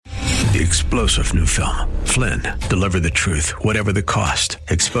The explosive new film, Flynn, deliver the truth, whatever the cost,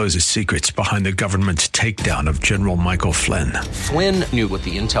 exposes secrets behind the government's takedown of General Michael Flynn. Flynn knew what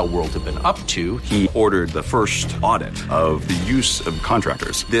the intel world had been up to. He ordered the first audit of the use of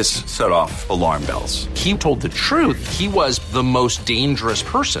contractors. This set off alarm bells. He told the truth. He was the most dangerous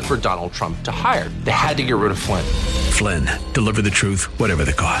person for Donald Trump to hire. They had to get rid of Flynn. Flynn, deliver the truth, whatever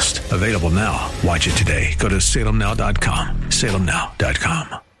the cost. Available now. Watch it today. Go to salemnow.com.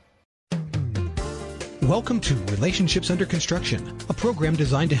 salemnow.com. Welcome to Relationships Under Construction, a program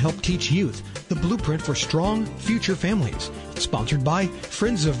designed to help teach youth the blueprint for strong future families. Sponsored by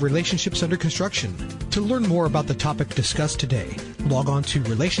Friends of Relationships Under Construction. To learn more about the topic discussed today, log on to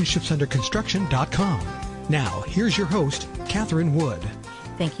relationshipsunderconstruction.com. Now, here's your host, Catherine Wood.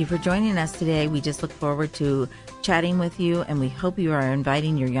 Thank you for joining us today. We just look forward to chatting with you, and we hope you are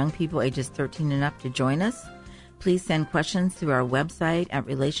inviting your young people ages 13 and up to join us. Please send questions through our website at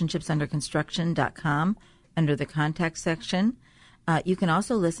relationshipsunderconstruction.com under the contact section. You can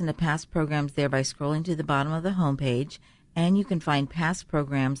also listen to past programs there by scrolling to the bottom of the homepage, and you can find past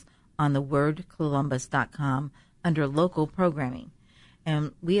programs on thewordcolumbus.com under local programming.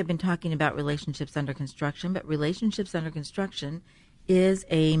 And we have been talking about Relationships Under Construction, but Relationships Under Construction is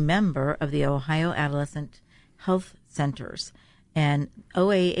a member of the Ohio Adolescent Health Centers. And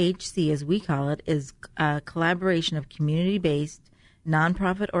OAHC, as we call it, is a collaboration of community-based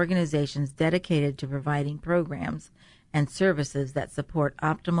nonprofit organizations dedicated to providing programs and services that support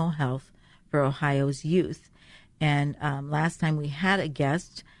optimal health for Ohio's youth. And last time we had a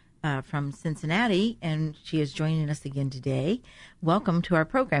guest from Cincinnati, and she is joining us again today. Welcome to our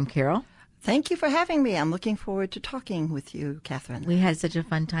program, Carol. Thank you for having me. I'm looking forward to talking with you, Catherine. We had such a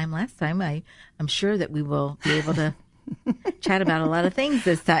fun time last time. I'm sure that we will be able to chat about a lot of things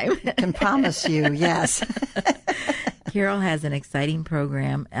this time. I can promise you, yes. Carol has an exciting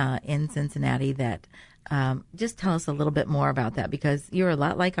program in Cincinnati that just tell us a little bit more about that, because you're a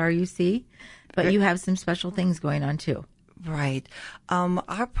lot like RUC, but you have some special things going on too. Right.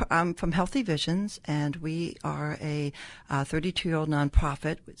 I'm from Healthy Visions, and we are a 32-year-old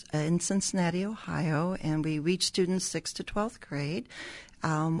nonprofit in Cincinnati, Ohio, and we reach students 6th to 12th grade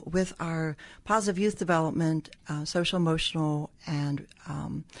with our positive youth development, social, emotional, and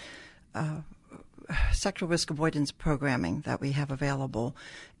sexual risk avoidance programming that we have available.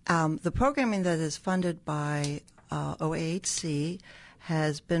 The programming that is funded by OAHC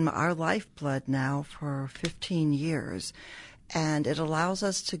has been our lifeblood now for 15 years, and it allows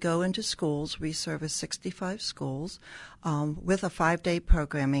us to go into schools. We service 65 schools with a 5-day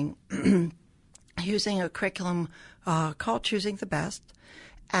programming using a curriculum called Choosing the Best,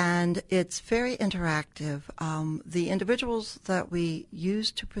 and it's very interactive. The individuals that we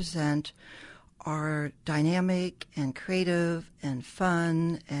use to present are dynamic and creative and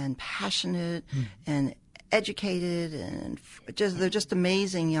fun and passionate and educated, and they're just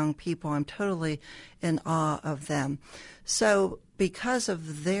amazing young people. I'm totally in awe of them. So because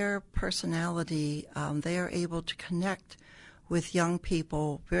of their personality, they are able to connect with young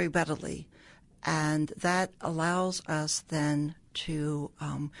people very readily, and that allows us then to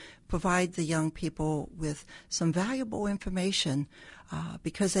provide the young people with some valuable information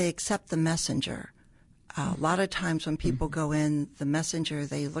because they accept the messenger. A lot of times when people go in, the messenger,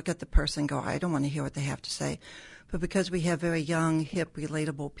 they look at the person and go, I don't want to hear what they have to say. But because we have very young, hip,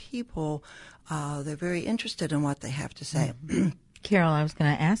 relatable people, they're very interested in what they have to say. Carol, I was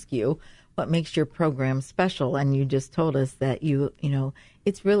going to ask you what makes your program special, and you just told us that you know,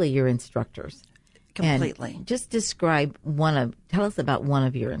 it's really your instructors. Completely. And just describe tell us about one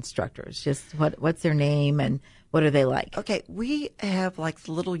of your instructors. Just what's their name and what are they like? Okay, we have like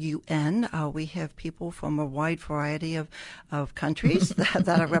the little UN. We have people from a wide variety of countries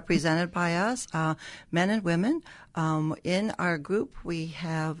that are represented by us, men and women. In our group, we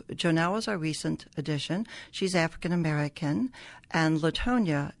have Jonelle is our recent addition. She's African American, and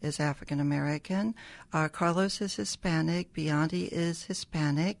Latonia is African American. Carlos is Hispanic. Biondi is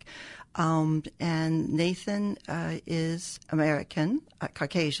Hispanic. And Nathan is American,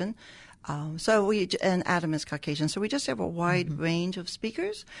 Caucasian. And Adam is Caucasian. So we just have a wide range of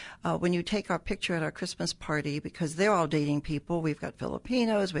speakers. When you take our picture at our Christmas party, because they're all dating people, we've got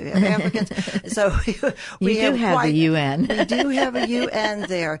Filipinos, we have Africans. So we have the UN. We do have a UN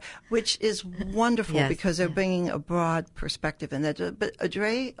there, which is wonderful because they're bringing a broad perspective in that. But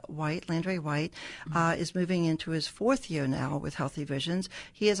Landry White, is moving into his 4th year now with Healthy Visions.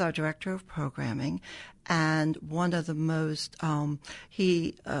 He is our director of programming. And one of the most,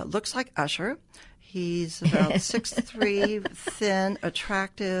 he looks like Usher. He's about 6'3", thin,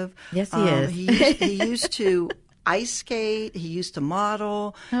 attractive. Yes, he is. He used to ice skate. He used to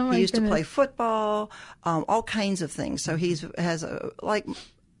model. Oh, he used goodness. to play football, all kinds of things. So has a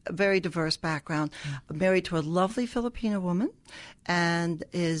very diverse background. Married to a lovely Filipino woman, and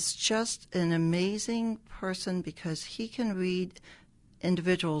is just an amazing person because he can read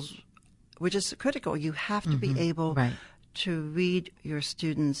individuals, which is critical. You have to be able to read your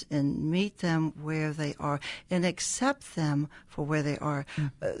students and meet them where they are and accept them for where they are.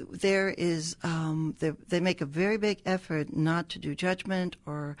 They make a very big effort not to do judgment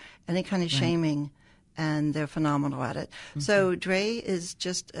or any kind of shaming, and they're phenomenal at it. So Dre is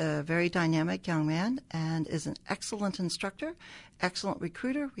just a very dynamic young man and is an excellent instructor, excellent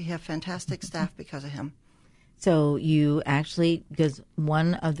recruiter. We have fantastic staff because of him. So you actually, does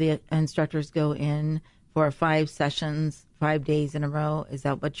one of the instructors go in for 5 sessions, 5 days in a row? Is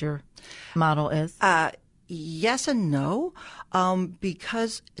that what your model is? Yes and no,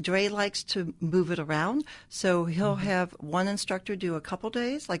 because Dre likes to move it around. So he'll have one instructor do a couple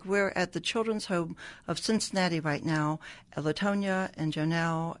days. Like we're at the Children's Home of Cincinnati right now, Latonia and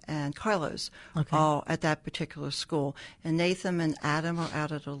Jonelle and Carlos, all at that particular school. And Nathan and Adam are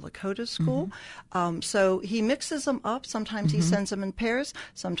out at a Lakota school. So he mixes them up. Sometimes he sends them in pairs.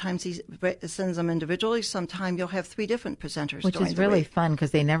 Sometimes he sends them individually. Sometimes you'll have 3 different presenters. Which is really fun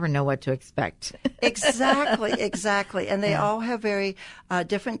because they never know what to expect. Exactly. And they all have very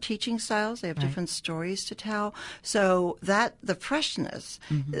different teaching styles. They have different stories to tell. So that the freshness,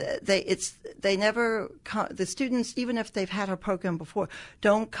 they never the students, even if they've had our program before,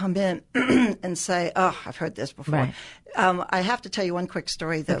 don't come in and say, "Oh, I've heard this before." Right. I have to tell you one quick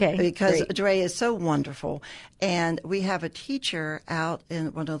story though, because Dre is so wonderful, and we have a teacher out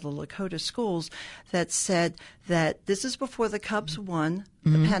in one of the Lakota schools that said that this is before the Cubs won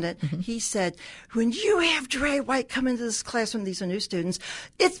the pennant. He said, "When you have Dre White come into this classroom, these are new students,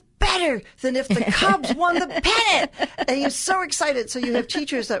 it's better than if the Cubs won the pennant." And he was so excited. So you have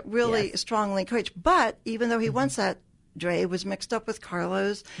teachers that really strongly encourage. But even though he wants that, Dre was mixed up with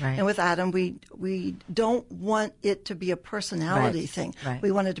Carlos and with Adam. We don't want it to be a personality thing. We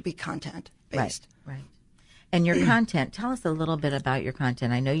want it to be content based. Right. And your content, tell us a little bit about your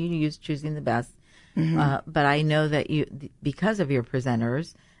content. I know you use Choosing the Best, but I know that you, because of your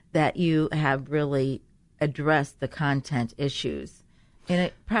presenters, that you have really addressed the content issues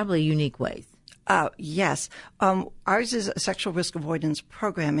in probably unique ways. Yes. Ours is a sexual risk avoidance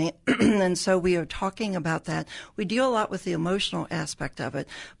programming, and so we are talking about that. We deal a lot with the emotional aspect of it,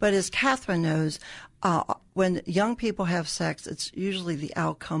 but as Catherine knows, when young people have sex, it's usually the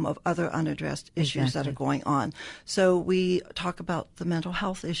outcome of other unaddressed issues that are going on. So we talk about the mental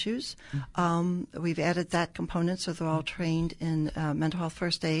health issues. We've added that component, so they're all trained in mental health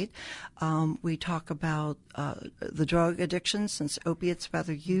first aid. We talk about the drug addiction, since opiates are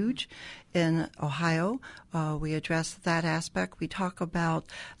rather huge in Ohio. We address that aspect. We talk about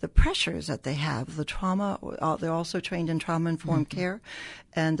the pressures that they have, the trauma. They're also trained in trauma-informed care.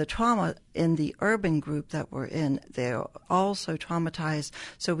 And the trauma in the urban group that we're in, they're also traumatized.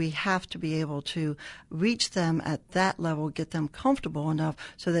 So we have to be able to reach them at that level, get them comfortable enough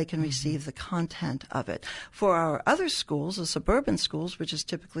so they can receive the content of it. For our other schools, the suburban schools, which is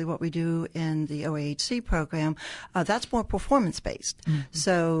typically what we do in the OAHC program, that's more performance-based.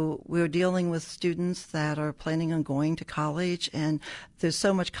 So we're dealing with students that are planning on going to college, and there's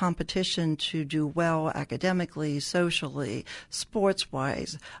so much competition to do well academically, socially,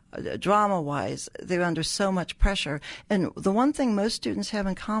 sports-wise, drama-wise. They're under so much pressure. And the one thing most students have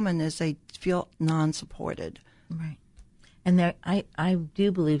in common is they feel non-supported. Right. And I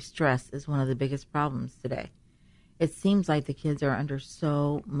do believe stress is one of the biggest problems today. It seems like the kids are under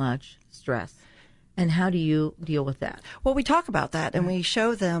so much stress. And how do you deal with that? Well, we talk about that, and we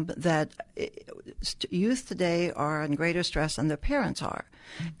show them that youth today are in greater stress than their parents are.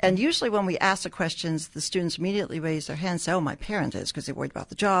 And usually when we ask the questions, the students immediately raise their hands and say, "Oh, my parent is," because they're worried about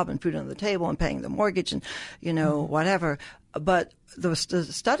the job and food on the table and paying the mortgage and, whatever. But the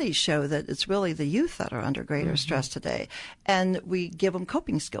studies show that it's really the youth that are under greater stress today. And we give them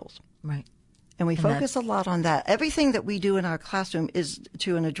coping skills. Right. And we focus a lot on that. Everything that we do in our classroom is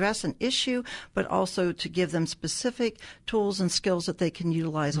to address an issue, but also to give them specific tools and skills that they can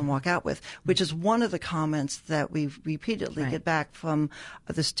utilize and walk out with, which is one of the comments that we repeatedly get back from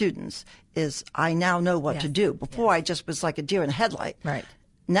the students is, "I now know what to do." Before I just was like a deer in a headlight. Right.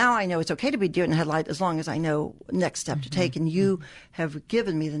 Now I know it's okay to be deer in a headlight as long as I know next step to take, and you have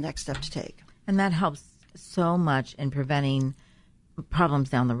given me the next step to take. And that helps so much in preventing problems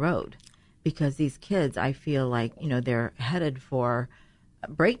down the road. Because these kids, I feel like, they're headed for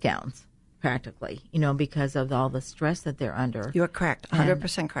breakdowns practically, because of all the stress that they're under. You're correct,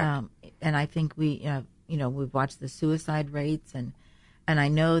 100% correct. And I think we, we've watched the suicide rates, and I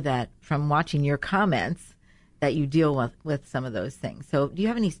know that from watching your comments that you deal with some of those things. So do you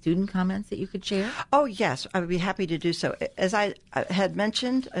have any student comments that you could share? Oh, yes. I would be happy to do so. As I had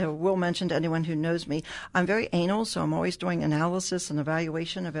mentioned, will mention to anyone who knows me, I'm very anal, so I'm always doing analysis and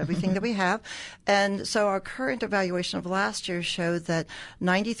evaluation of everything that we have. And so our current evaluation of last year showed that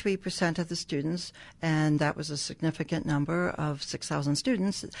 93% of the students, and that was a significant number of 6,000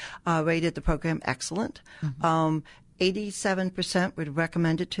 students, rated the program excellent. 87% would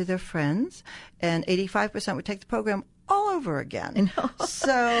recommend it to their friends, and 85% would take the program all over again.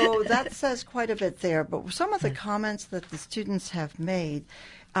 So that says quite a bit there. But some of the comments that the students have made,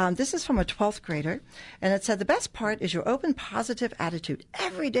 this is from a 12th grader, and it said, the best part is your open, positive attitude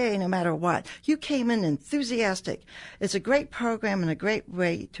every day, no matter what. You came in enthusiastic. It's a great program and a great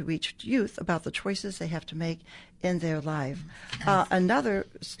way to reach youth about the choices they have to make in their life. Another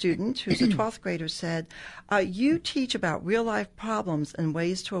student, who's a 12th grader, said, you teach about real-life problems and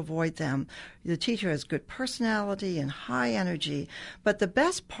ways to avoid them. The teacher has good personality and high energy. But the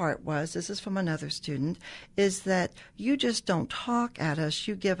best part was, this is from another student, is that you just don't talk at us.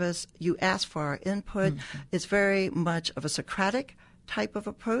 You ask for our input. It's very much of a Socratic type of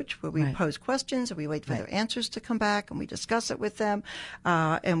approach where we pose questions and we wait for their answers to come back and we discuss it with them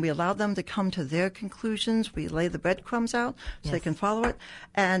and we allow them to come to their conclusions. We lay the breadcrumbs out so they can follow it.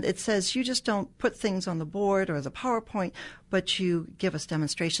 And it says you just don't put things on the board or the PowerPoint, but you give us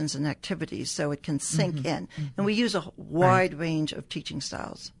demonstrations and activities so it can sink in. And we use a wide range of teaching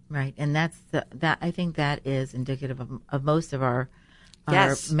styles. Right. And I think that is indicative of most of our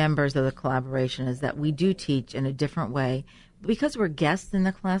members of the collaboration, is that we do teach in a different way. Because we're guests in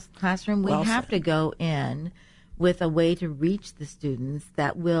the classroom, we have to go in with a way to reach the students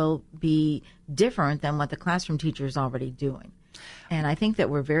that will be different than what the classroom teacher is already doing. And I think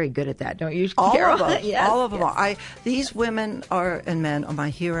that we're very good at that, don't you, Carol? All of them. All of them are. These women and men are my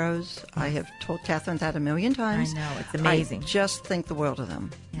heroes. I have told Catherine that a million times. I know. It's amazing. I just think the world of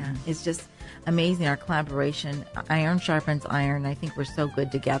them. Yeah. It's just amazing, our collaboration. Iron sharpens iron. I think we're so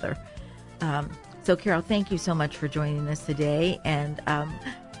good together. So, Carol, thank you so much for joining us today and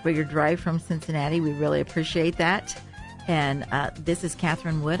for your drive from Cincinnati. We really appreciate that. And this is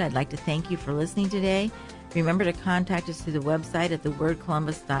Catherine Wood. I'd like to thank you for listening today. Remember to contact us through the website at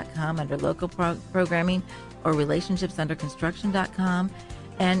thewordcolumbus.com under local programming or relationshipsunderconstruction.com.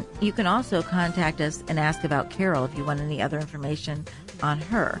 And you can also contact us and ask about Carol if you want any other information on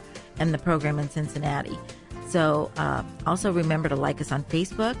her and the program in Cincinnati. So also remember to like us on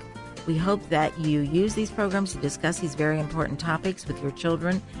Facebook. We hope that you use these programs to discuss these very important topics with your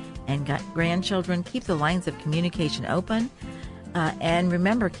children and grandchildren. Keep the lines of communication open. And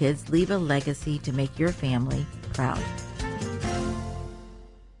remember, kids, leave a legacy to make your family proud.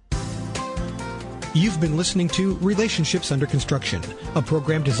 You've been listening to Relationships Under Construction, a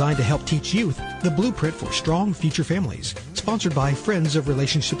program designed to help teach youth the blueprint for strong future families, sponsored by Friends of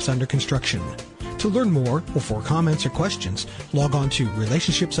Relationships Under Construction. To learn more or for comments or questions, log on to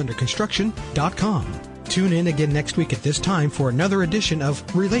relationshipsunderconstruction.com. Tune in again next week at this time for another edition of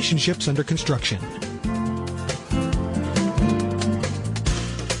Relationships Under Construction.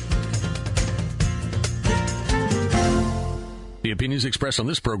 The opinions expressed on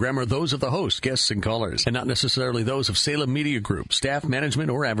this program are those of the host, guests, and callers, and not necessarily those of Salem Media Group, staff, management,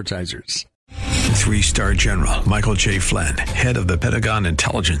 or advertisers. 3-star General Michael J. Flynn, head of the Pentagon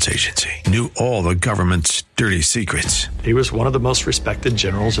Intelligence Agency, knew all the government's dirty secrets. He was one of the most respected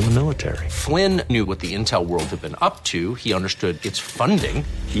generals in the military. Flynn knew what the intel world had been up to. He understood its funding.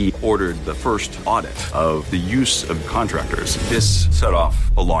 He ordered the first audit of the use of contractors. This set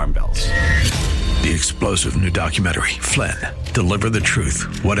off alarm bells. The explosive new documentary, Flynn, Deliver the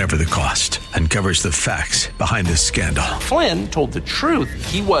Truth, Whatever the Cost, uncovers the facts behind this scandal. Flynn told the truth.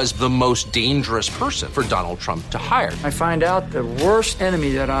 He was the most dangerous person for Donald Trump to hire. I find out the worst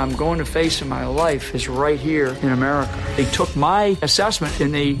enemy that I'm going to face in my life is right here in America. They took my assessment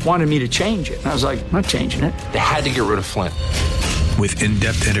and they wanted me to change it. And I was like, I'm not changing it. They had to get rid of Flynn. With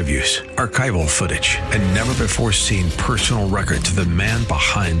in-depth interviews, archival footage, and never-before-seen personal records of the man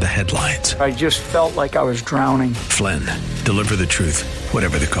behind the headlines. I just felt like I was drowning. Flynn, Deliver the Truth,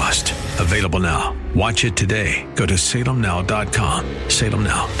 Whatever the Cost. Available now. Watch it today. Go to salemnow.com.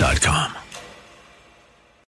 salemnow.com.